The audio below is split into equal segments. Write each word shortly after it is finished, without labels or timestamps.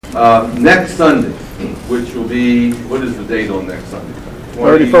Next Sunday, which will be, what is the date on next Sunday?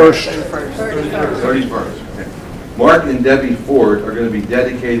 31st. 31st. Okay. Mark and Debbie Ford are going to be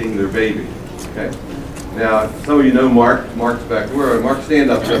dedicating their baby. Okay. Now, some of you know Mark. Mark's back there. Mark, stand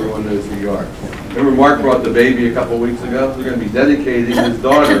up so everyone knows who you are. Remember, Mark brought the baby a couple of weeks ago? We're going to be dedicating his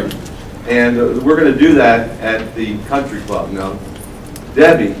daughter, and we're going to do that at the country club. Now,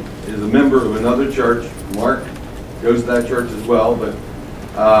 Debbie is a member of another church. Mark goes to that church as well, but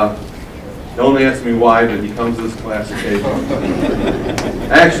don't ask me why, but he comes to this class occasionally.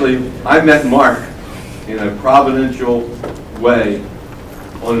 Actually, I met Mark in a providential way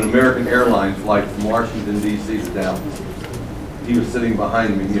on an American Airlines flight from Washington, D.C. to Dallas. He was sitting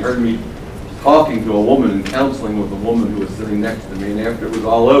behind me. He heard me talking to a woman and counseling with a woman who was sitting next to me, and after it was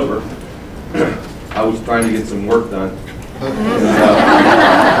all over, I was trying to get some work done.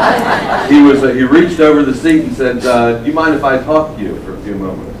 And, he reached over the seat and said, do you mind if I talk to you for a few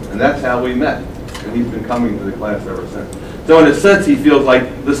moments? And that's how we met. And he's been coming to the class ever since. So in a sense, he feels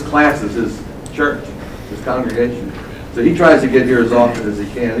like this class is his church, his congregation. So he tries to get here as often as he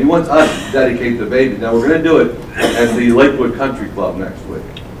can. He wants us to dedicate the baby. Now we're going to do it at the Lakewood Country Club next week.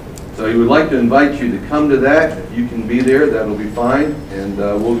 So he would like to invite you to come to that. If you can be there, that'll be fine. And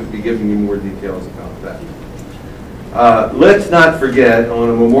we'll be giving you more details about that. Let's not forget on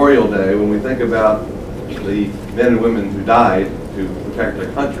a Memorial Day, when we think about the men and women who died to protect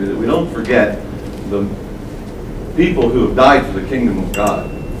our country, that we don't forget the people who have died for the kingdom of God.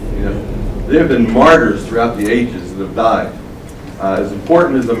 You know, there have been martyrs throughout the ages that have died. As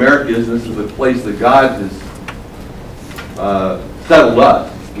important as America is, this is a place that God has settled us.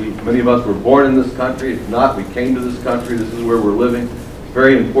 Many of us were born in this country. If not, we came to this country. This is where we're living. It's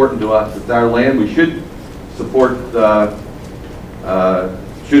very important to us. It's our land. We should support,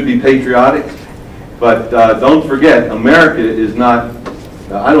 should be patriotic. But don't forget, America is not,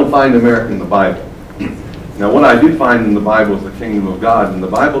 I don't find America in the Bible. Now, what I do find in the Bible is the kingdom of God, and the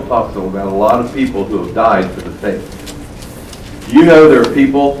Bible talks about a lot of people who have died for the faith. You know there are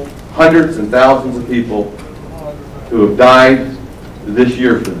people, hundreds and thousands of people, who have died this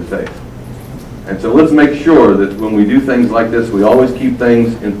year for the faith. And so let's make sure that when we do things like this, we always keep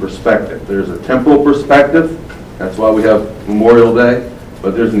things in perspective. There's a temporal perspective, that's why we have Memorial Day,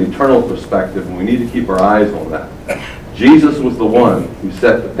 but there's an eternal perspective, and we need to keep our eyes on that. Jesus was the one who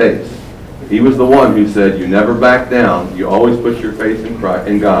set the pace. He was the one who said, you never back down, you always put your faith in Christ,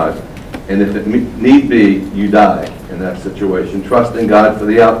 in God, and if it need be, you die in that situation, trusting God for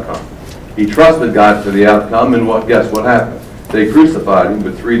the outcome. He trusted God for the outcome, and guess what happened? They crucified him,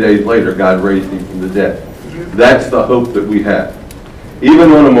 but 3 days later, God raised him from the dead. That's the hope that we have.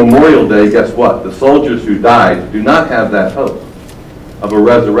 Even on a Memorial Day, guess what? The soldiers who died do not have that hope of a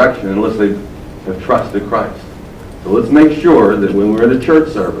resurrection unless they have trusted Christ. So let's make sure that when we're in a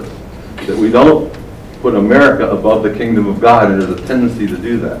church service, that we don't put America above the kingdom of God, and there's a tendency to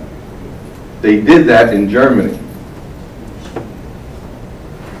do that. They did that in Germany.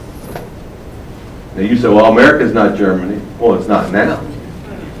 Now you say, well, America's not Germany. Well, it's not now.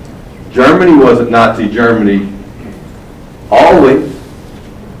 Germany wasn't Nazi Germany always,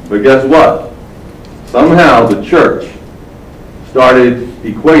 but guess what? Somehow the church started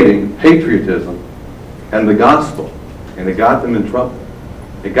equating patriotism and the gospel, and it got them in trouble.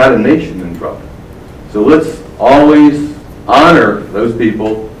 It got a nation in trouble. So let's always honor those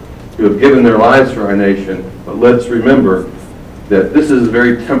people who have given their lives for our nation, but let's remember that this is a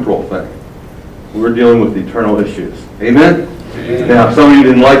very temporal thing. We're dealing with eternal issues. Amen? Amen. Now, some of you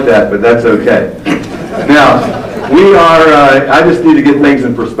didn't like that, but that's okay. Now, we are, I just need to get things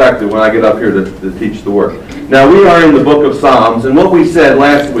in perspective when I get up here to teach the Word. Now, we are in the book of Psalms, and what we said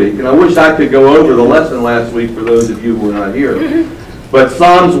last week, and I wish I could go over the lesson last week for those of you who were not here, but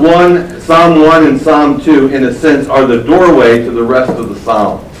Psalm 1 and Psalm 2, in a sense, are the doorway to the rest of the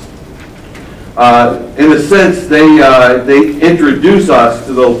Psalms. In a sense, they introduce us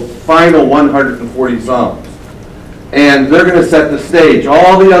to the final 140 Psalms. And they're going to set the stage.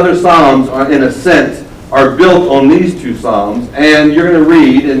 All the other Psalms, are, in a sense, are built on these two Psalms. And you're going to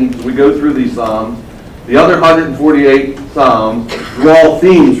read, and we go through these Psalms, the other 148 Psalms draw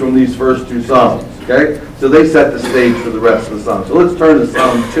themes from these first two Psalms. Okay? So they set the stage for the rest of the Psalms. So let's turn to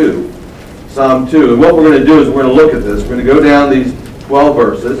Psalm 2. Psalm 2. And what we're going to do is we're going to look at this. We're going to go down these 12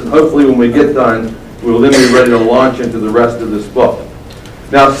 verses, and hopefully when we get done, we'll then be ready to launch into the rest of this book.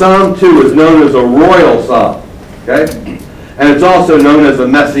 Now, Psalm 2 is known as a royal psalm, okay? And it's also known as a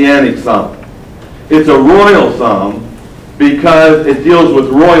messianic psalm. It's a royal psalm because it deals with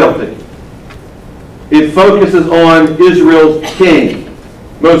royalty. It focuses on Israel's king,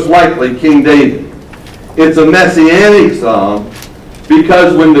 most likely King David. It's a messianic psalm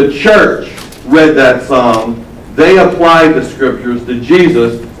Because when the church read that psalm, they applied the scriptures to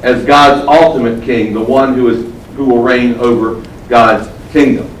Jesus as God's ultimate king, the one who will reign over God's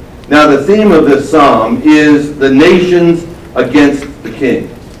kingdom. Now the theme of this psalm is the nations against the king.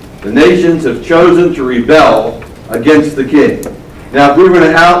 The nations have chosen to rebel against the king. Now if we were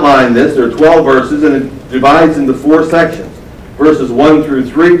going to outline this, there are 12 verses and it divides into 4 sections. Verses 1 through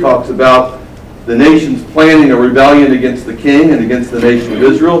 3 talks about the nations planning a rebellion against the king and against the nation of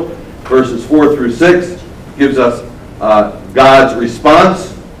Israel. Verses 4 through 6 gives us God's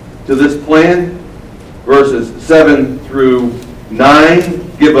response to this plan. Verses 7 through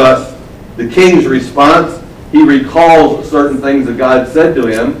 9 give us the king's response. He recalls certain things that God said to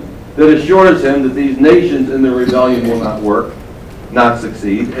him that assures him that these nations in their rebellion will not work, not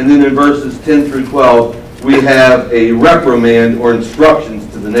succeed. And then in verses 10 through 12, we have a reprimand or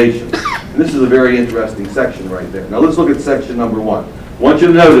instructions to the nations. And this is a very interesting section right there. Now let's look at section number 1. I want you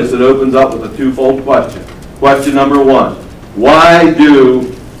to notice it opens up with a twofold question. Question number 1, why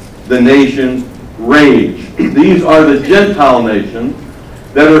do the nations rage? These are the Gentile nations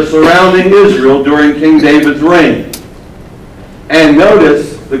that are surrounding Israel during King David's reign. And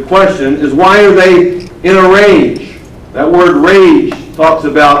notice the question is, why are they in a rage? That word rage talks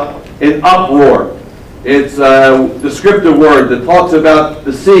about an uproar. It's a descriptive word that talks about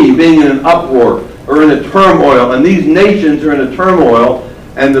the sea being in an uproar or in a turmoil. And these nations are in a turmoil,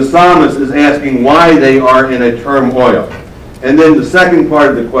 and the psalmist is asking why they are in a turmoil. And then the second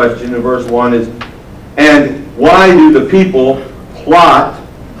part of the question in verse 1 is, and why do the people plot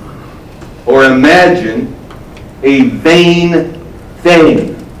or imagine a vain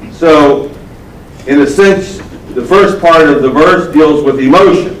thing? So, in a sense, the first part of the verse deals with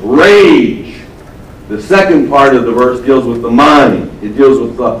emotion, rage. The second part of the verse deals with the mind. It deals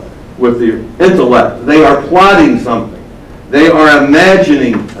with the intellect. They are plotting something. They are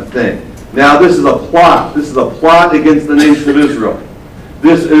imagining a thing. Now, this is a plot. This is a plot against the nation of Israel.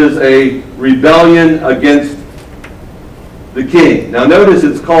 This is a rebellion against the king. Now, notice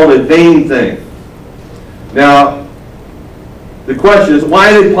it's called a vain thing. Now, the question is,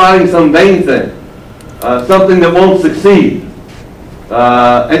 why are they plotting some vain thing? Something that won't succeed.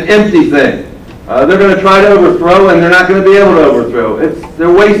 An empty thing. They're going to try to overthrow, and they're not going to be able to overthrow.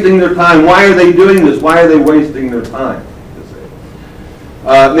 They're wasting their time. Why are they doing this? Why are they wasting their time?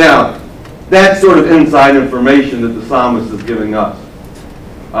 Now, that's sort of inside information that the psalmist is giving us.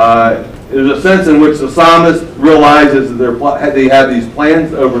 There's a sense in which the psalmist realizes that they have these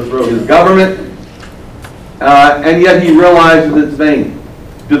plans to overthrow his government, and yet he realizes it's vain.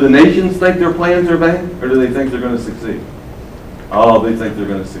 Do the nations think their plans are vain, or do they think they're going to succeed? Oh, they think they're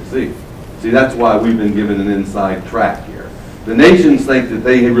going to succeed. See, that's why we've been given an inside track here. The nations think that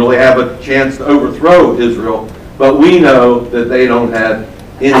they really have a chance to overthrow Israel, but we know that they don't have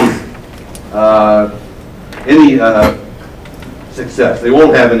any success. They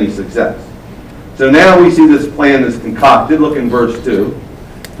won't have any success. So now we see this plan is concocted. Look in verse 2.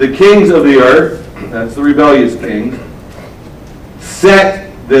 The kings of the earth, that's the rebellious kings,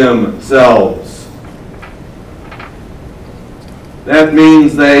 set themselves. That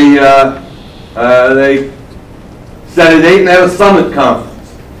means they set a date and have a summit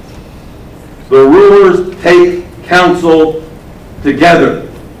conference. The rulers take counsel together.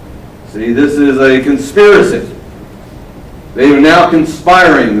 See, this is a conspiracy. They are now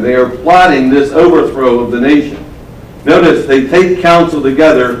conspiring. They are plotting this overthrow of the nation. Notice, they take counsel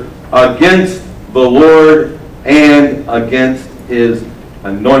together against the Lord and against his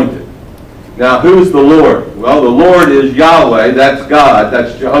anointed. Now, who's the Lord? Well, the Lord is Yahweh. That's God.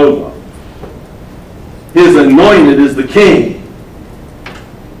 That's Jehovah. His anointed is the king.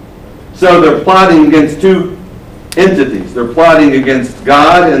 So they're plotting against two entities. They're plotting against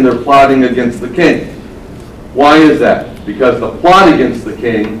God and they're plotting against the king. Why is that? Because the plot against the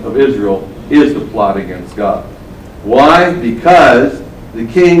king of Israel is the plot against God. Why? Because the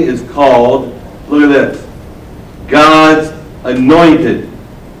king is called, look at this, God's anointed.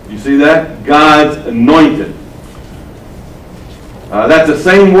 You see that? God's anointed. That's the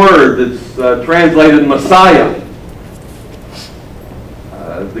same word that's translated Messiah.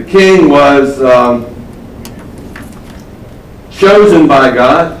 The king was chosen by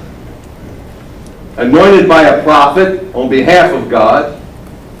God, anointed by a prophet on behalf of God,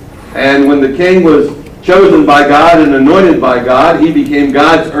 and when the king was chosen by God and anointed by God, he became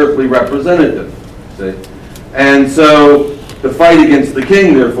God's earthly representative. See? And so the fight against the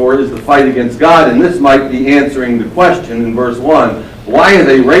king, therefore, is the fight against God, and this might be answering the question in verse 1. Why are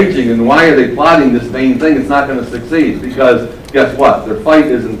they raging and why are they plotting this vain thing? It's not going to succeed, because guess what? Their fight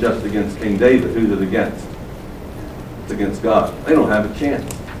isn't just against King David. Who's it against? It's against God. They don't have a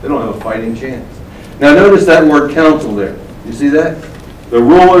chance. They don't have a fighting chance. Now notice that word counsel there. You see that? The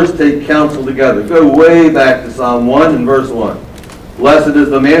rulers take counsel together. Go way back to Psalm 1 and verse 1. Blessed is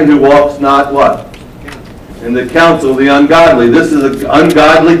the man who walks not what? In the counsel of the ungodly. This is an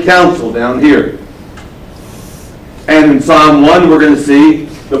ungodly counsel down here. And in Psalm 1 we're going to see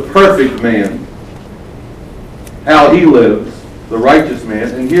the perfect man, how he lives, the righteous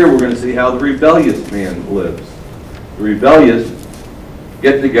man. And here we're going to see how the rebellious man lives. The rebellious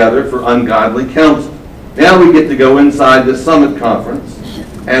get together for ungodly counsel. Now we get to go inside the summit conference,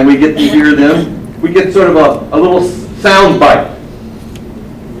 and we get to hear them. We get sort of a little sound bite.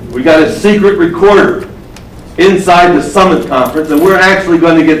 We got a secret recorder inside the summit conference, and we're actually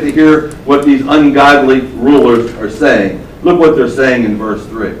going to get to hear what these ungodly rulers are saying. Look what they're saying in verse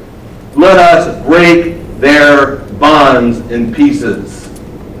 3. Let us break their bonds in pieces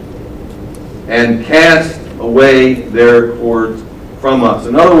and cast away their cords from us.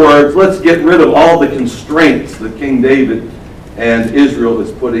 In other words, let's get rid of all the constraints that King David and Israel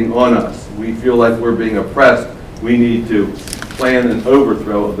is putting on us. We feel like we're being oppressed. We need to plan an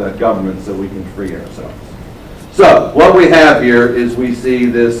overthrow of that government so we can free ourselves. So, what we have here is we see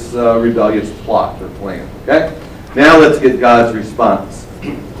this rebellious plot or plan. Okay? Now let's get God's response.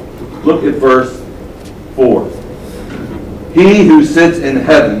 Look at verse 4. He who sits in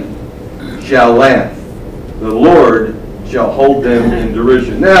heaven shall laugh. The Lord shall hold them in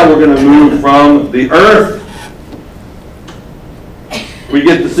derision. Now we're going to move from the earth. We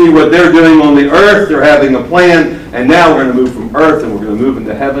get to see what they're doing on the earth. They're having a plan. And now we're going to move from earth and we're going to move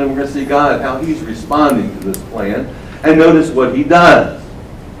into heaven. And we're going to see God, how he's responding to this plan. And notice what he does.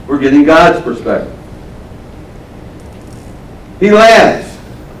 We're getting God's perspective. He laughs.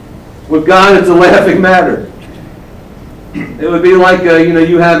 With God, it's a laughing matter. It would be like,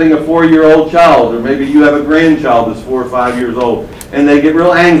 you having a 4-year-old child, or maybe you have a grandchild that's 4 or 5 years old, and they get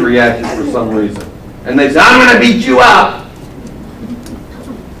real angry at you for some reason. And they say, I'm going to beat you up.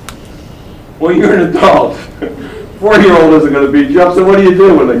 Well, you're an adult. 4-year-old isn't going to beat you up, so what do you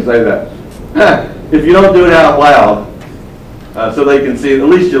do when they say that? If you don't do it out loud, so they can see it, at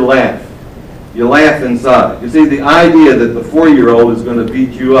least you laugh. You laugh inside. You see, the idea that the 4-year-old is going to beat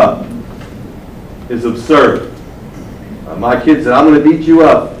you up is absurd. My kid said, I'm going to beat you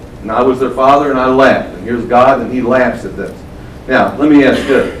up. And I was their father, and I laughed. And here's God, and he laughs at this. Now, let me ask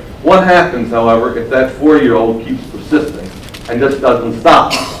this. What happens, however, if that 4-year-old keeps persisting and just doesn't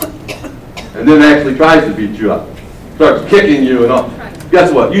stop? And then actually tries to beat you up. Starts kicking you and all.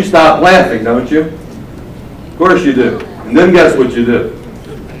 Guess what? You stop laughing, don't you? Of course you do. And then guess what you do?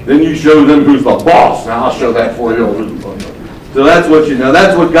 Then you show them who's the boss. Now I'll show that 4-year-old who's the boss. So that's what you know.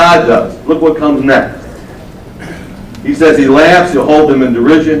 That's what God does. Look what comes next. He says he laughs, he'll hold them in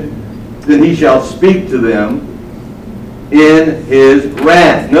derision. Then he shall speak to them in his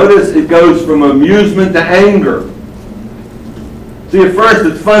wrath. Notice it goes from amusement to anger. See, at first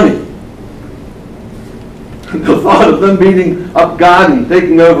it's funny. The thought of them beating up God and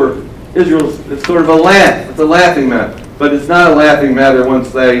taking over Israel, it's sort of a laugh. It's a laughing matter. But it's not a laughing matter once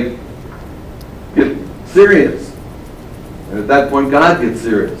they get serious. And at that point, God gets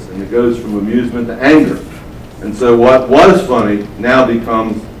serious. And it goes from amusement to anger. And so what was funny now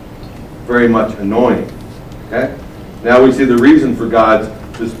becomes very much annoying. Okay? Now we see the reason for God's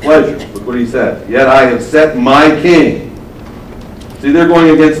displeasure. Look what he said. Yet I have set my king. See, they're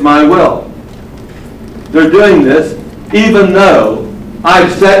going against my will. They're doing this even though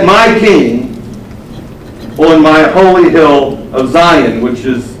I've set my king on my holy hill of Zion, which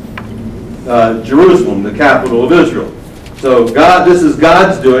is Jerusalem, the capital of Israel. So God, this is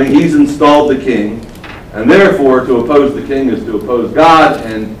God's doing. He's installed the king. And therefore, to oppose the king is to oppose God.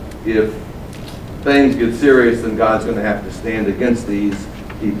 And if things get serious, then God's going to have to stand against these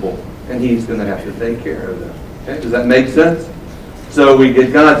people. And he's going to have to take care of them. Okay? Does that make sense? So we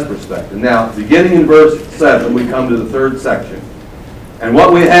get God's perspective. Now, beginning in verse 7, we come to the third section. And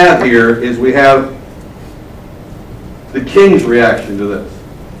what we have here is we have the king's reaction to this.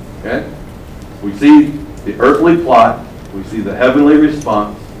 Okay? We see the earthly plot. We see the heavenly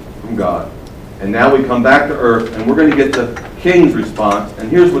response from God. And now we come back to earth, and we're going to get the king's response.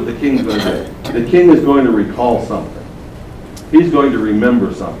 And here's what the king's going to do. The king is going to recall something. He's going to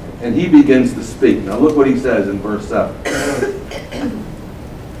remember something. And he begins to speak. Now look what he says in verse 7.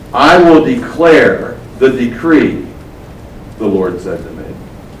 I will declare the decree, the Lord said to me.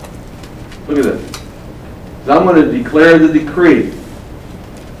 Look at this. So I'm going to declare the decree.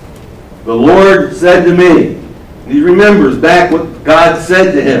 The Lord said to me. And he remembers back what God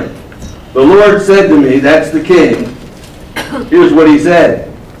said to him. The Lord said to me, that's the king. Here's what he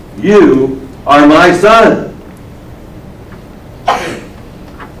said. You are my son.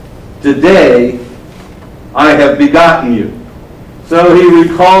 today I have begotten you. So he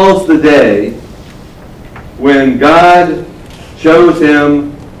recalls the day when God chose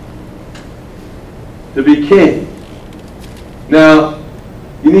him to be king. Now,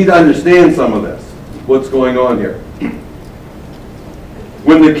 you need to understand some of this, what's going on here.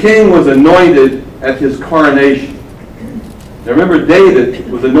 When the king was anointed at his coronation, now remember David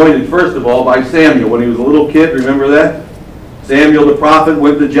was anointed first of all by Samuel when he was a little kid, remember that? Samuel the prophet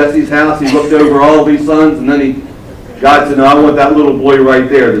went to Jesse's house, he looked over all of his sons, and then God said, no, I want that little boy right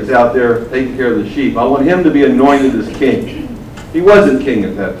there that's out there taking care of the sheep. I want him to be anointed as king. He wasn't king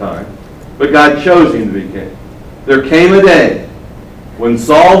at that time, but God chose him to be king. There came a day when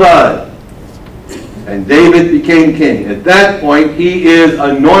Saul died and David became king. At that point, he is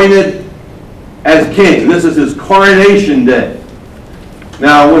anointed as king. This is his coronation day.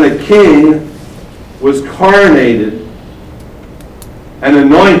 Now, when a king was coronated and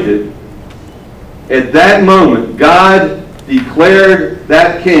anointed, at that moment, God declared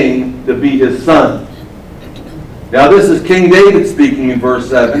that king to be his son. Now, this is King David speaking in verse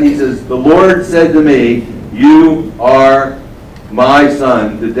 7. He says, the Lord said to me, you are my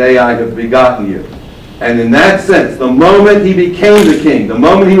son, today I have begotten you. And in that sense, the moment he became the king, the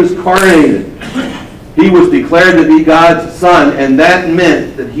moment he was coronated, he was declared to be God's son, and that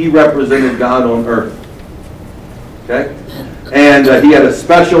meant that he represented God on earth. Okay? And he had a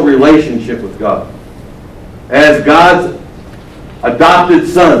special relationship with God as God's adopted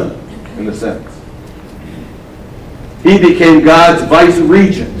son, in a sense. He became God's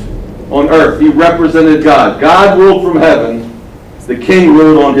vice-regent on earth. He represented God. God ruled from heaven. The king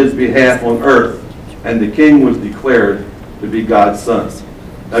ruled on his behalf on earth. And the king was declared to be God's son.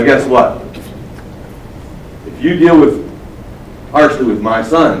 Now guess what? If you deal harshly with my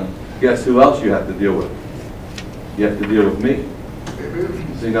son, guess who else you have to deal with? You have to deal with me.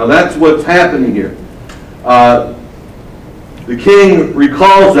 See, now that's what's happening here. The king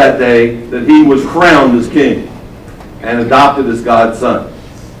recalls that day that he was crowned as king and adopted as God's son.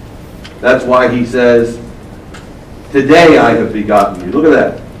 That's why he says, today I have begotten you. Look at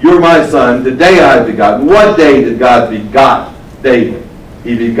that. You're my son. Today I have begotten. What day did God begot David?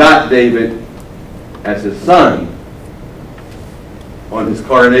 He begot David as his son on his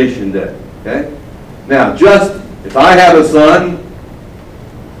coronation day. Okay? Now, just if I have a son,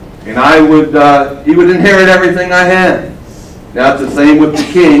 and he would inherit everything I had. Now it's the same with the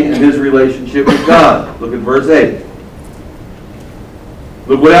king and his relationship with God. Look at verse 8.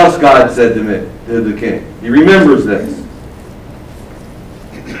 Look what else God said to the king. He remembers this.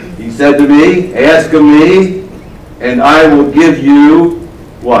 He said to me, ask of me, and I will give you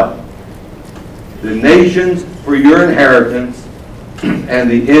what? The nations for your inheritance, and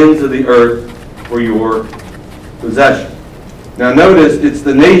the ends of the earth for your possession. Now notice, it's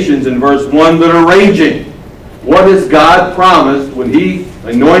the nations in verse 1 that are raging. What has God promised when he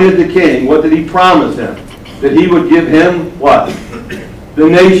anointed the king? What did he promise him? That he would give him what? The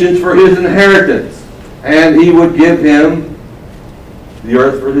nations for his inheritance. And he would give him the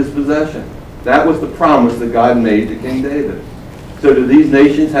earth for his possession. That was the promise that God made to King David. So do these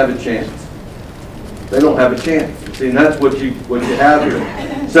nations have a chance? They don't have a chance. See, and that's what you have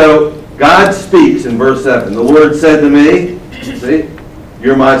here. So God speaks in verse 7. The Lord said to me, see,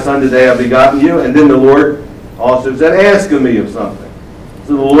 you're my son, today I've begotten you. And then the Lord also said, ask of me of something.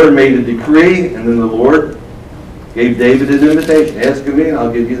 So the Lord made a decree, and then the Lord gave David an invitation. Ask of me, and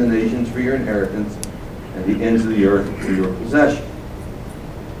I'll give you the nations for your inheritance, and the ends of the earth for your possession.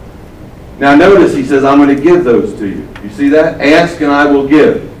 Now notice he says, I'm going to give those to you. You see that? Ask and I will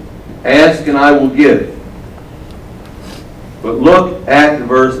give. Ask and I will give. But look at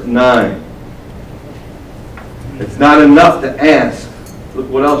verse 9. It's not enough to ask. Look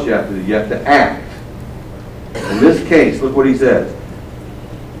what else you have to do. You have to act. In this case, look what he says.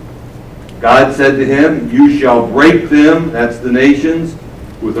 God said to him, you shall break them, that's the nations,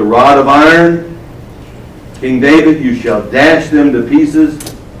 with a rod of iron. King David, you shall dash them to pieces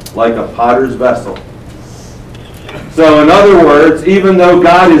like a potter's vessel. So in other words, even though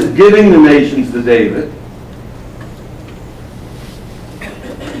God is giving the nations to David,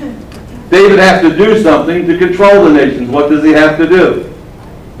 David has to do something to control the nations. What does he have to do?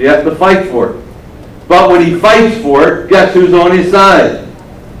 He has to fight for it. But when he fights for it, guess who's on his side?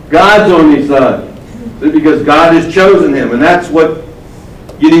 God's on his side. Because God has chosen him. And that's what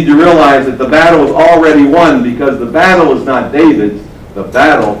you need to realize, that the battle is already won, because the battle is not David's. The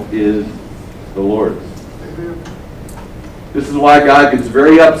battle is the Lord's. This is why God gets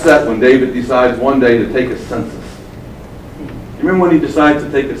very upset when David decides one day to take a census. You remember when he decides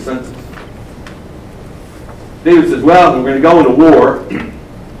to take a census? David says, well, we're going to go into war,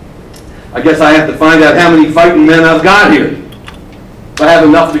 I guess I have to find out how many fighting men I've got here. If I have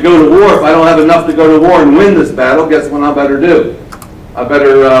enough to go to war, if I don't have enough to go to war and win this battle, guess what I better do? I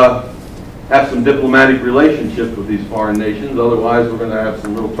better have some diplomatic relationships with these foreign nations, otherwise we're going to have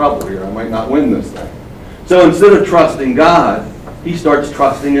some real trouble here. I might not win this thing. So instead of trusting God, he starts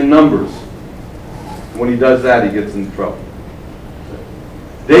trusting in numbers. When he does that, he gets into trouble.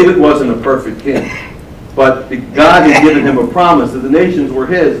 David wasn't a perfect king, but God had given him a promise that the nations were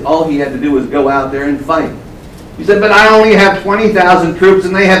his. All he had to do was go out there and fight. He said, but I only have 20,000 troops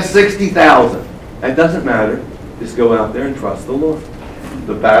and they have 60,000. That doesn't matter. Just go out there and trust the Lord.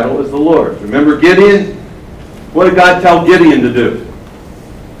 The battle is the Lord's. Remember Gideon? What did God tell Gideon to do?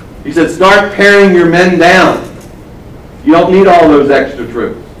 He said, start paring your men down. You don't need all those extra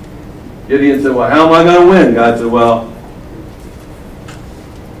troops. Gideon said, well, how am I going to win? God said, well,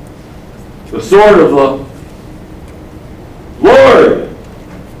 the sword of the Lord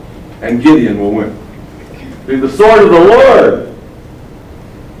and Gideon will win. The sword of the Lord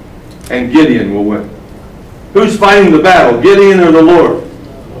and Gideon will win. Who's fighting the battle, Gideon or the Lord?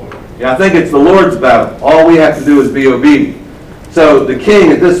 Yeah, I think it's the Lord's battle. All we have to do is be obedient. So the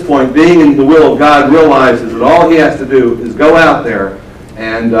king at this point, being in the will of God, realizes that all he has to do is go out there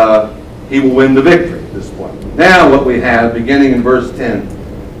and he will win the victory at this point. Now what we have, beginning in verse 10,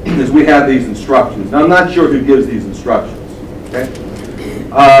 is we have these instructions. Now I'm not sure who gives these instructions. Okay?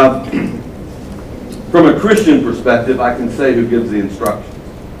 From a Christian perspective, I can say who gives the instructions.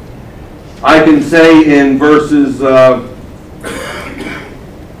 I can say in verses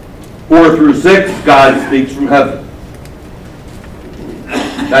 4 through 6, God speaks from heaven.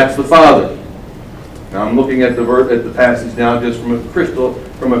 That's the Father. Now I'm looking at the passage now just from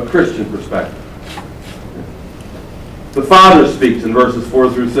a Christian perspective. The Father speaks in verses 4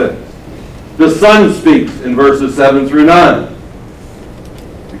 through 6. The Son speaks in verses 7 through 9.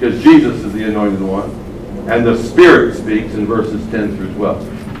 Because Jesus is the anointed one. And the Spirit speaks in verses 10 through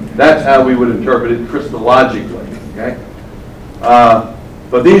 12. That's how we would interpret it Christologically. Okay?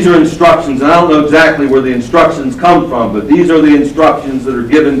 But these are instructions, and I don't know exactly where the instructions come from, but these are the instructions that are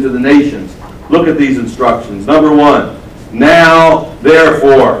given to the nations. Look at these instructions. Number 1, now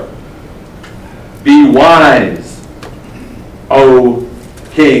therefore be wise, O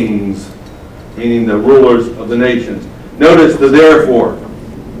kings, meaning the rulers of the nations. Notice the therefore.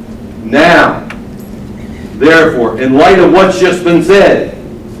 Now, therefore, in light of what's just been said,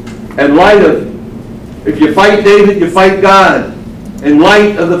 in light of, if you fight David, you fight God. In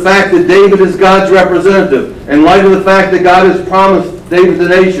light of the fact that David is God's representative, in light of the fact that God has promised David the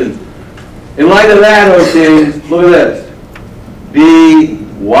nations, in light of that, O kings, look at this. Be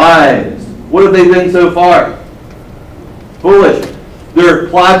wise. What have they been so far? Foolish. Their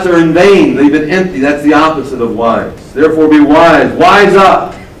plots are in vain. They've been empty. That's the opposite of wise. Therefore be wise. Wise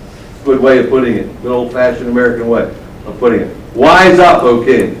up. Good way of putting it. Good old-fashioned American way of putting it. Wise up, O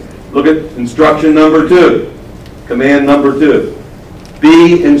kings. Look at instruction number 2. Command number 2.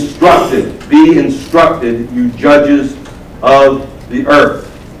 Be instructed. Be instructed, you judges of the earth.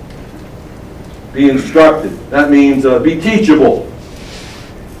 Be instructed. That means be teachable.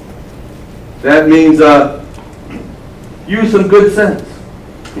 That means use some good sense.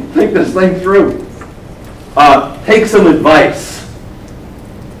 Think this thing through. Take some advice.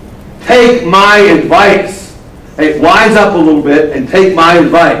 Take my advice. Hey, wise up a little bit and take my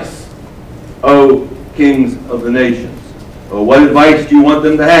advice, O kings of the nations. Well, what advice do you want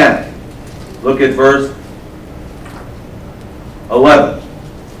them to have? Look at verse 11.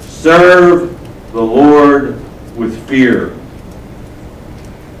 Serve the Lord with fear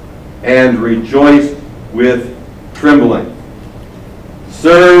and rejoice with trembling.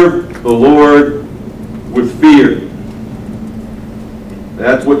 Serve the Lord with fear.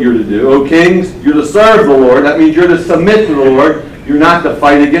 That's what you're to do. O kings, you're to serve the Lord. That means you're to submit to the Lord. You're not to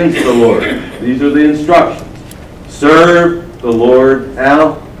fight against the Lord. These are the instructions. Serve the Lord,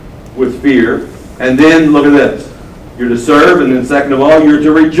 how? With fear. And then, look at this. You're to serve, and then second of all, you're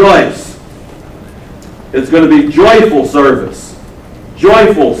to rejoice. It's going to be joyful service.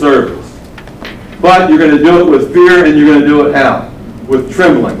 Joyful service. But you're going to do it with fear, and you're going to do it how? With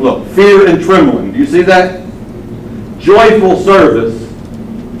trembling. Look, fear and trembling. Do you see that? Joyful service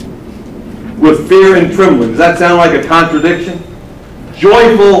with fear and trembling. Does that sound like a contradiction?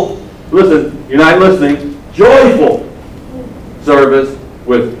 Joyful, listen, you're not listening. Joyful service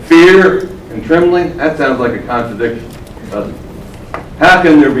with fear and trembling. That sounds like a contradiction, doesn't it? How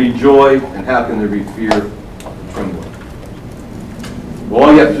can there be joy and how can there be fear and trembling? Well,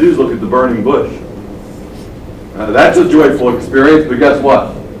 all you have to do is look at the burning bush. That's a joyful experience, but guess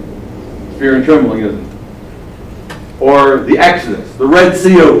what? Fear and trembling isn't. Or the Exodus, the Red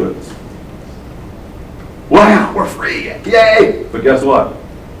Sea opens. free, yay! But guess what?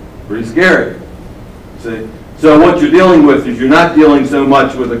 Pretty scary. See? So what you're dealing with is you're not dealing so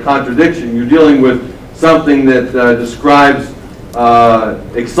much with a contradiction. You're dealing with something that describes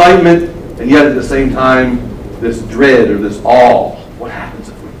excitement, and yet at the same time, this dread or this awe. What happens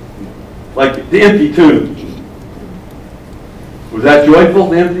if we, like the empty tomb? Was that joyful,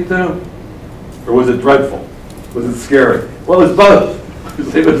 the empty tomb? Or was it dreadful? Was it scary? Well, it's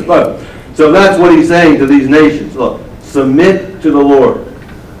both. It was both. So that's what he's saying to these nations. Look, submit to the Lord.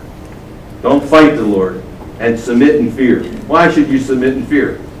 Don't fight the Lord. And submit in fear. Why should you submit in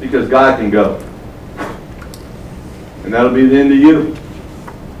fear? Because God can go. And that'll be the end of you.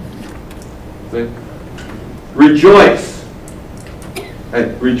 See? Rejoice.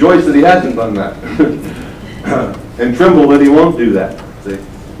 Hey, rejoice that he hasn't done that. And tremble that he won't do that. See?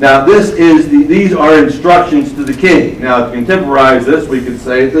 Now these are instructions to the king. Now to contemporize this, we could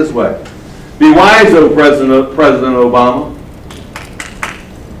say it this way. Be wise, O President Obama.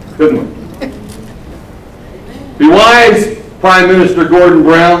 Couldn't we? Be wise, Prime Minister Gordon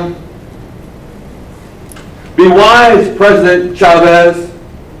Brown. Be wise, President Chavez.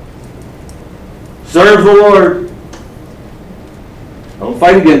 Serve the Lord. Don't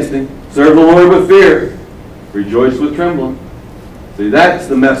fight against him. Serve the Lord with fear. Rejoice with trembling. See, that's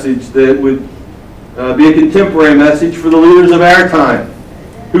the message that would be a contemporary message for the leaders of our time,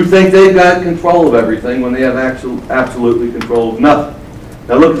 who think they've got control of everything when they have absolutely control of nothing.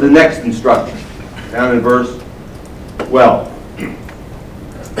 Now look at the next instruction, down in verse 12.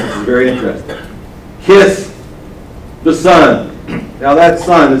 This is very interesting. Kiss the Son. Now that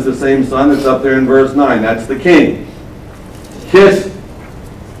Son is the same Son that's up there in verse 9. That's the King. Kiss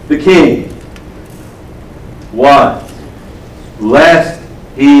the King. Why? Lest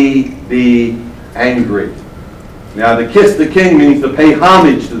he be angry. Now to kiss the King means to pay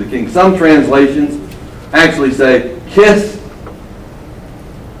homage to the King. Some translations actually say, kiss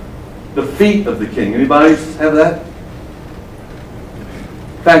the feet of the King. Anybody have that?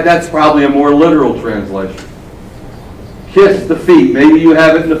 In fact, that's probably a more literal translation. Kiss the feet. Maybe you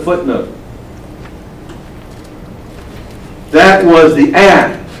have it in the footnote. That was the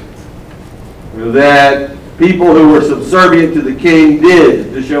act that people who were subservient to the king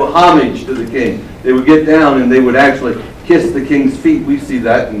did to show homage to the king. They would get down and they would actually kiss the king's feet. We see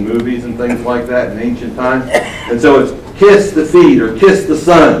that in movies and things like that in ancient times. And so it's kiss the feet or kiss the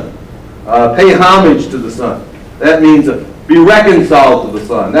Son. Pay homage to the Son. That means be reconciled to the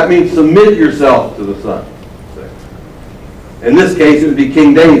Son. That means submit yourself to the Son. In this case, it would be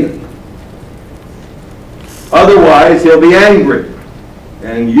King David. Otherwise, he'll be angry.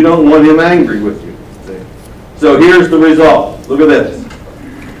 And you don't want him angry with you. So here's the result. Look at this.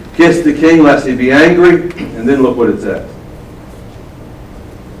 Kiss the king lest he be angry. And then look what it says.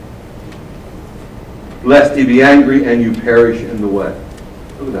 Lest he be angry and you perish in the way.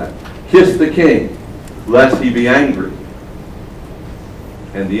 Look at that. Kiss the king lest he be angry.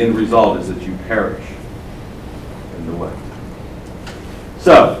 And the end result is that you perish in the way.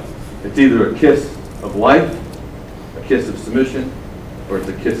 So, it's either a kiss of life, a kiss of submission, or it's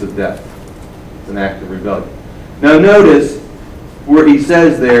a kiss of death. It's an act of rebellion. Now notice where he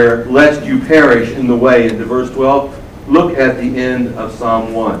says there, lest you perish in the way, into verse 12. Look at the end of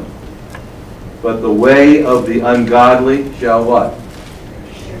Psalm 1. But the way of the ungodly shall what?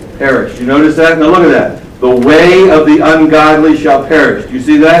 Perish. You notice that? Now look at that. The way of the ungodly shall perish. Do you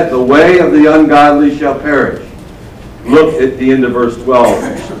see that? The way of the ungodly shall perish. Look at the end of verse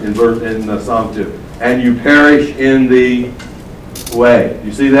 12 in Psalm 2. And you perish in the way. Do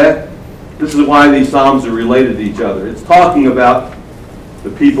you see that? This is why these Psalms are related to each other. It's talking about the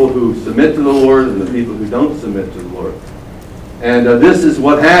people who submit to the Lord and the people who don't submit to the Lord. And this is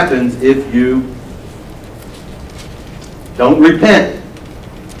what happens if you don't repent.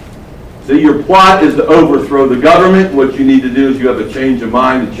 So your plot is to overthrow the government. What you need to do is you have a change of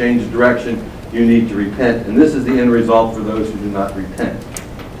mind, a change of direction. You need to repent. And this is the end result for those who do not repent.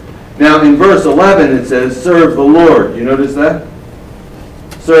 Now in verse 11 it says, serve the Lord. You notice that?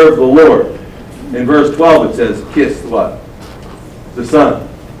 Serve the Lord. In verse 12 it says, kiss what? The Son.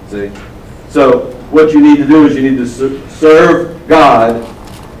 See? So what you need to do is you need to serve God.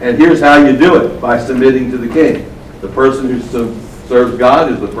 And here's how you do it, by submitting to the king. The person who serves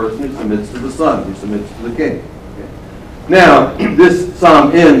God is the person who submits to the Son, who submits to the king. Okay. Now, this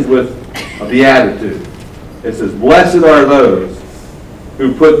psalm ends with a beatitude. It says, blessed are those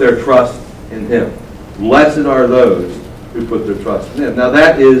who put their trust in him. Blessed are those who put their trust in him. Now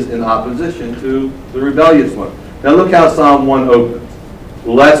that is in opposition to the rebellious one. Now look how Psalm 1 opens.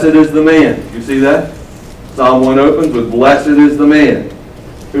 Blessed is the man. You see that? Psalm 1 opens with blessed is the man.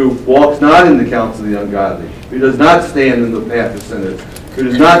 who walks not in the counsel of the ungodly, who does not stand in the path of sinners, who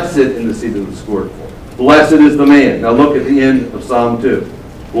does not sit in the seat of the scornful. Blessed is the man. Now look at the end of Psalm 2.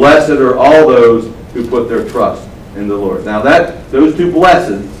 Blessed are all those who put their trust in the Lord. Now those two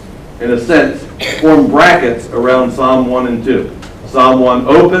blesseds, in a sense, form brackets around Psalm 1 and 2. Psalm 1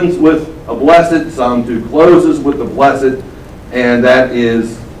 opens with a blessed, Psalm 2 closes with a blessed, and that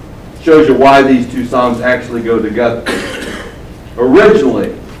shows you why these two psalms actually go together.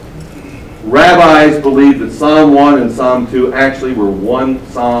 Originally, rabbis believed that Psalm 1 and Psalm 2 actually were one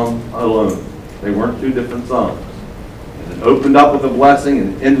psalm alone. They weren't two different psalms. And it opened up with a blessing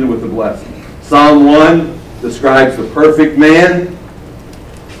and ended with a blessing. Psalm 1 describes the perfect man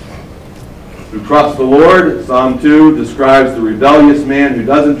who trusts the Lord. Psalm 2 describes the rebellious man who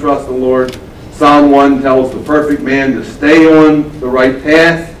doesn't trust the Lord. Psalm 1 tells the perfect man to stay on the right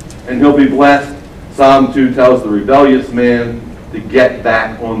path and he'll be blessed. Psalm 2 tells the rebellious man to get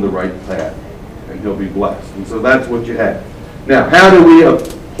back on the right path and he'll be blessed. And so that's what you have. Now, how do we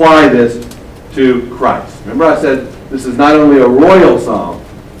apply this to Christ? Remember I said this is not only a royal psalm,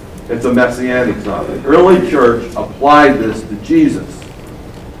 it's a messianic psalm. The early church applied this to Jesus.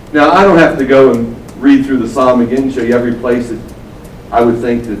 Now, I don't have to go and read through the psalm again and show you every place that I would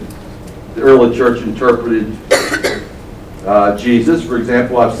think that the early church interpreted Jesus. For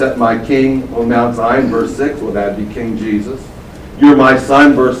example, I've set my king on Mount Zion, verse 6. Well, that would be King Jesus. You're my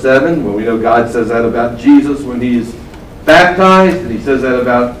son, verse 7. Well, we know God says that about Jesus when he's baptized, and he says that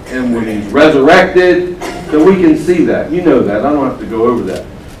about him when he's resurrected. So we can see that. You know that. I don't have to go over that.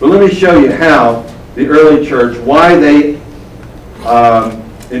 But let me show you how the early church, why they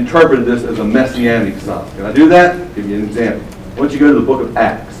interpreted this as a messianic psalm. Can I do that? I'll give you an example. I want you to go to the book of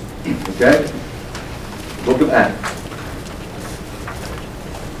Acts. Okay? Book of Acts.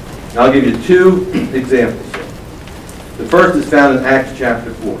 Now I'll give you two examples. The first is found in Acts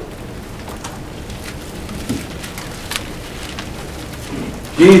chapter 4.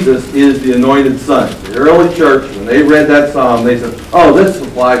 Jesus is the anointed son. The early church, when they read that psalm, they said, oh, this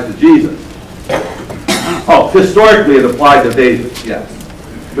applies to Jesus. Oh, historically it applied to David, yes.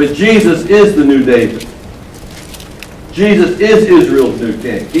 But Jesus is the new David. Jesus is Israel's new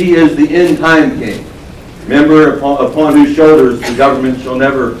king. He is the end-time king. Remember, upon whose shoulders the government shall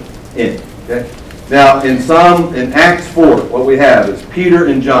never end. Okay? Now, in Acts 4, what we have is Peter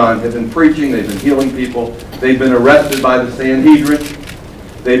and John have been preaching. They've been healing people. They've been arrested by the Sanhedrin.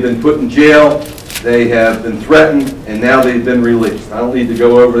 They've been put in jail. They have been threatened, and now they've been released. I don't need to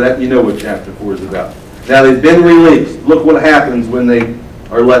go over that. You know what chapter 4 is about. Now they've been released. Look what happens when they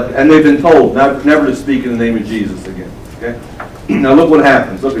are let, and they've been told never to speak in the name of Jesus again. Okay? Now look what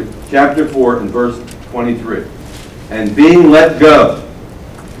happens. Look at chapter 4 and verse 23. And being let go,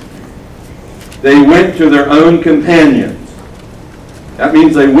 they went to their own companions. That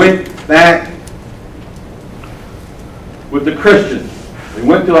means they went back with the Christians. They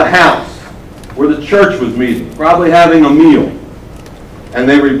went to a house where the church was meeting, probably having a meal. And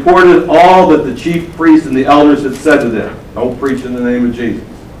they reported all that the chief priests and the elders had said to them. Don't preach in the name of Jesus.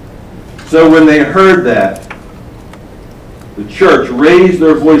 So when they heard that, the church raised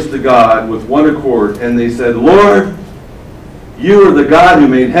their voice to God with one accord, and they said, Lord, you are the God who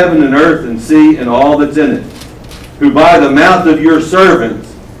made heaven and earth and sea and all that's in it, who by the mouth of your servant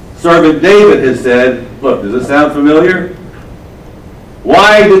David has said, look, does this sound familiar?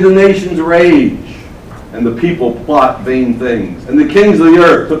 Why did the nations rage and the people plot vain things? And the kings of the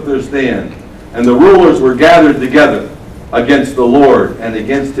earth took their stand, and the rulers were gathered together against the Lord and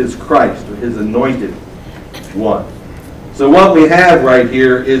against his Christ, or his anointed one. So what we have right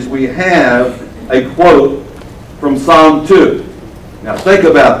here is we have a quote from Psalm 2. Now think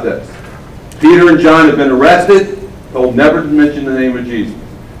about this. Peter and John have been arrested, told never to mention the name of Jesus.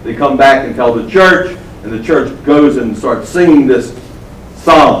 They come back and tell the church, and the church goes and starts singing this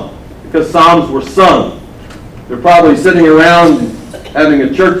psalm, because psalms were sung. They're probably sitting around having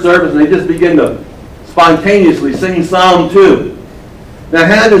a church service, and they just begin to spontaneously sing Psalm 2. Now,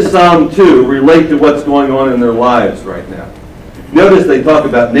 how does Psalm 2 relate to what's going on in their lives right now? Notice they talk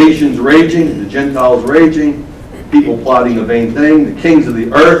about nations raging, the Gentiles raging, people plotting a vain thing, the kings of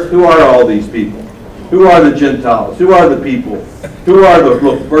the earth. Who are all these people? Who are the Gentiles? Who are the people? Who are the,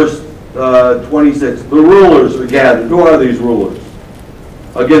 look, verse 26, the rulers are gathered. Who are these rulers?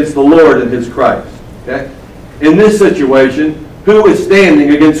 Against the Lord and his Christ. Okay? In this situation, who is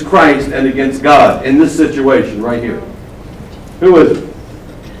standing against Christ and against God in this situation right here? Who is it?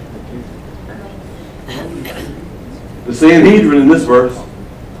 The Sanhedrin in this verse.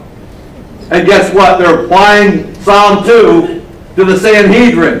 And guess what? They're applying Psalm 2 to the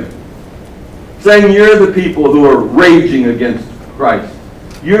Sanhedrin, saying you're the people who are raging against Christ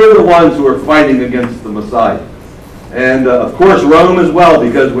You're the ones who are fighting against the Messiah. And of course Rome as well,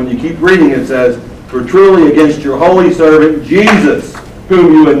 because when you keep reading it says, for truly against your holy servant Jesus,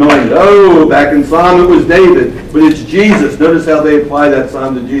 whom you anointed. Oh, back in Psalm it was David, but it's Jesus. Notice how they apply that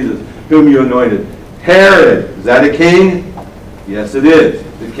Psalm to Jesus, whom you anointed. Herod, is that a king? Yes, it is.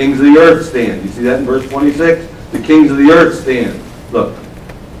 The kings of the earth stand. You see that in verse 26? The kings of the earth stand. Look.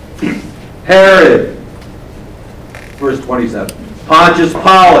 Herod, verse 27. Pontius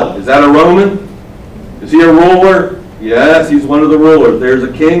Pilate, is that a Roman? Is he a ruler? Yes, he's one of the rulers. There's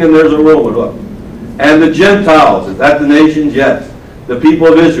a king and there's a ruler. Look. And the Gentiles, is that the nations? Yes. The people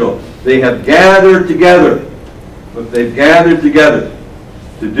of Israel, they have gathered together. But they've gathered together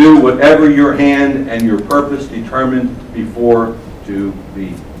to do whatever your hand and your purpose determined before to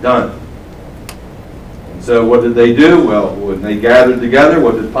be done. And so what did they do? Well, when they gathered together,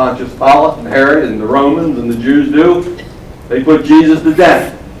 what did Pontius Pilate and Herod and the Romans and the Jews do? They put Jesus to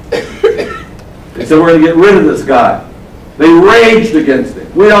death. They said, we're going to get rid of this guy. They raged against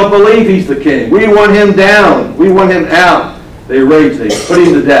him. We don't believe he's the king. We want him down. We want him out. They raged. They put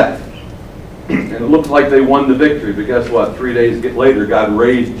him to death. And it looks like they won the victory. But guess what? 3 days later, God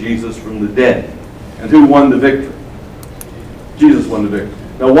raised Jesus from the dead. And who won the victory? Jesus won the victory.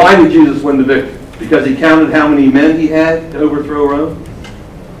 Now, why did Jesus win the victory? Because he counted how many men he had to overthrow Rome?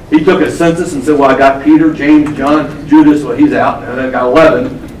 He took a census and said, well, I got Peter, James, John, Judas. Well, he's out. And I got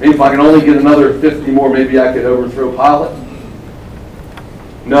 11. Maybe if I can only get another 50 more, maybe I could overthrow Pilate.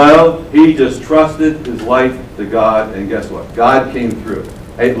 No, he just trusted his life to God. And guess what? God came through.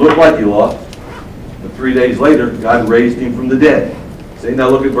 Hey, it looked like he lost. But 3 days later, God raised him from the dead. See, now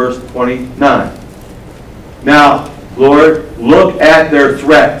look at verse 29. Now, Lord, look at their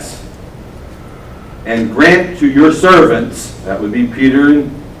threats and grant to your servants, that would be Peter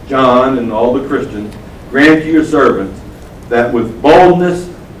and John and all the Christians, grant to your servants that with boldness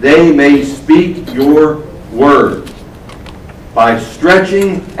they may speak your word by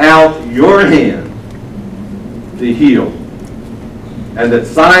stretching out your hand to heal, and that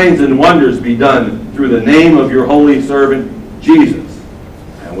signs and wonders be done through the name of your holy servant Jesus.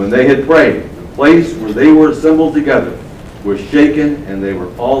 And when they had prayed, the place where they were assembled together was shaken, and they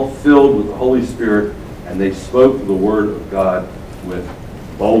were all filled with the Holy Spirit, and they spoke the word of God with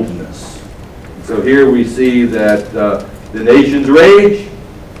boldness. So here we see that the nations rage,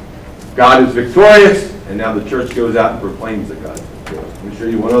 God is victorious, and now the church goes out and proclaims that God is victorious. Let me show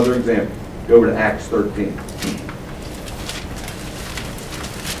you one other example. Go over to Acts 13.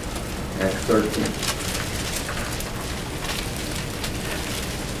 Acts 13.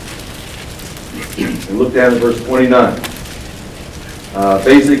 And look down at verse 29.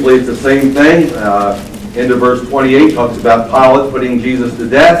 Basically, it's the same thing. End of verse 28 talks about Pilate putting Jesus to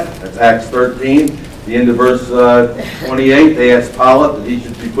death. That's Acts 13. The end of verse 28, they asked Pilate that he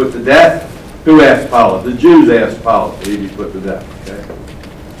should be put to death. Who asked Pilate? The Jews asked Pilate that he be put to death. Okay?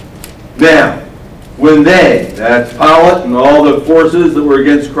 Now, when they, that's Pilate and all the forces that were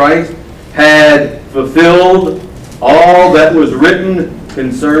against Christ, had fulfilled all that was written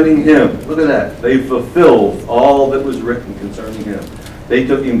concerning him. Look at that. They fulfilled all that was written concerning him. They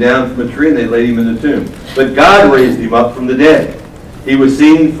took him down from a tree and they laid him in the tomb. But God raised him up from the dead. He was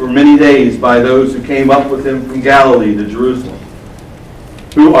seen for many days by those who came up with him from Galilee to Jerusalem,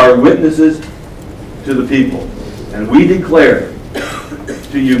 who are witnesses to the people. And we declare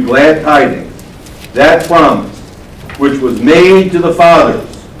to you glad tidings, that promise which was made to the fathers.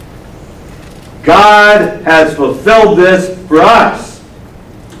 God has fulfilled this for us,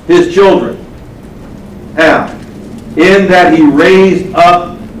 his children. How? In that he raised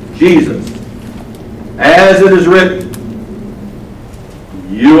up Jesus. As it is written,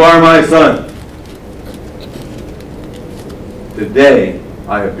 you are my son. Today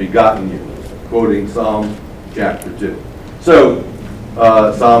I have begotten you. Quoting Psalm chapter 2. So,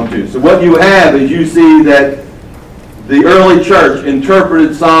 Psalm 2. So what you have is you see that the early church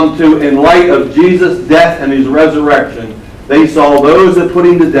interpreted Psalm 2 in light of Jesus' death and his resurrection. They saw those that put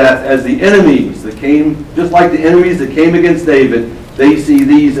him to death as the enemies that came, just like the enemies that came against David. They see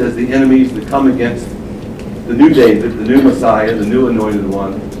these as the enemies that come against the new David, the new Messiah, the new anointed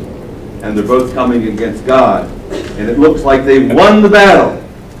one. And they're both coming against God. And it looks like they've won the battle.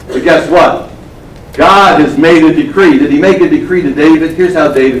 But guess what? God has made a decree. Did he make a decree to David? Here's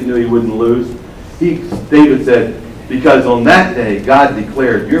how David knew he wouldn't lose. David said, because on that day God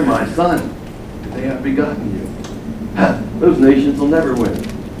declared, you're my son. They have begotten you. Those nations will never win.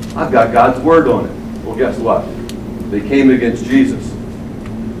 I've got God's word on it. Well, guess what? They came against Jesus.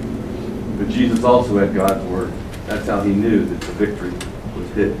 But Jesus also had God's word. That's how he knew that the victory was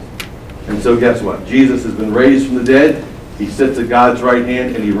his. And so guess what? Jesus has been raised from the dead. He sits at God's right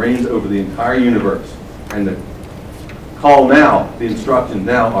hand and he reigns over the entire universe. And the call now, the instructions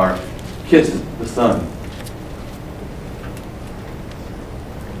now are, kiss the Son,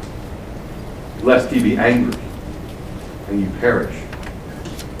 lest he be angry and you perish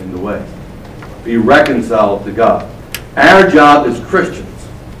in the way. Be reconciled to God. Our job as Christians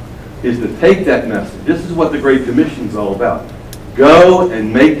is to take that message. This is what the Great Commission is all about. Go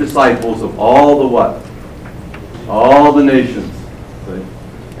and make disciples of all the what? All the nations. See?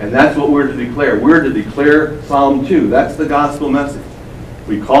 And that's what we're to declare. We're to declare Psalm 2. That's the gospel message.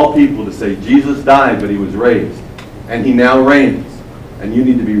 We call people to say, Jesus died, but he was raised. And he now reigns. And you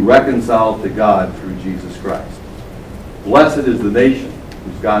need to be reconciled to God through Jesus Christ. Blessed is the nation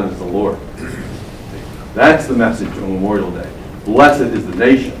whose God is the Lord. That's the message on Memorial Day. Blessed is the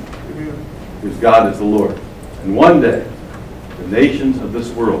nation whose God is the Lord. And one day, the nations of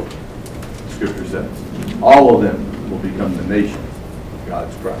this world, Scripture says, all of them will become the nations of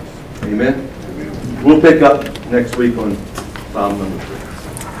God's Christ. Amen? We'll pick up next week on Psalm number 3.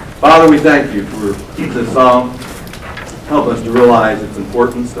 Father, we thank you for this psalm. Help us to realize its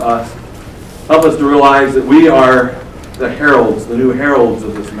importance to us. Help us to realize that we are the heralds, the new heralds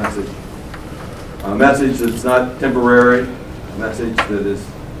of this message. A message that's not temporary, a message that is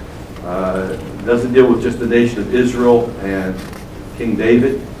doesn't deal with just the nation of Israel and King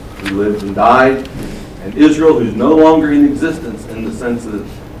David, who lived and died, and Israel, who's no longer in existence in the sense that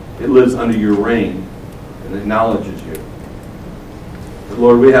it lives under your reign and acknowledges you. But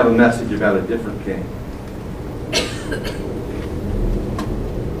Lord, we have a message about a different king,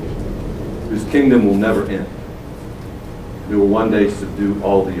 whose kingdom will never end. He will one day subdue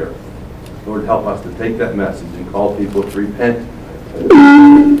all the earth. Lord, help us to take that message and call people to repent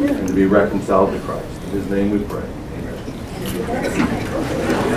and to be reconciled to Christ. In his name we pray. Amen.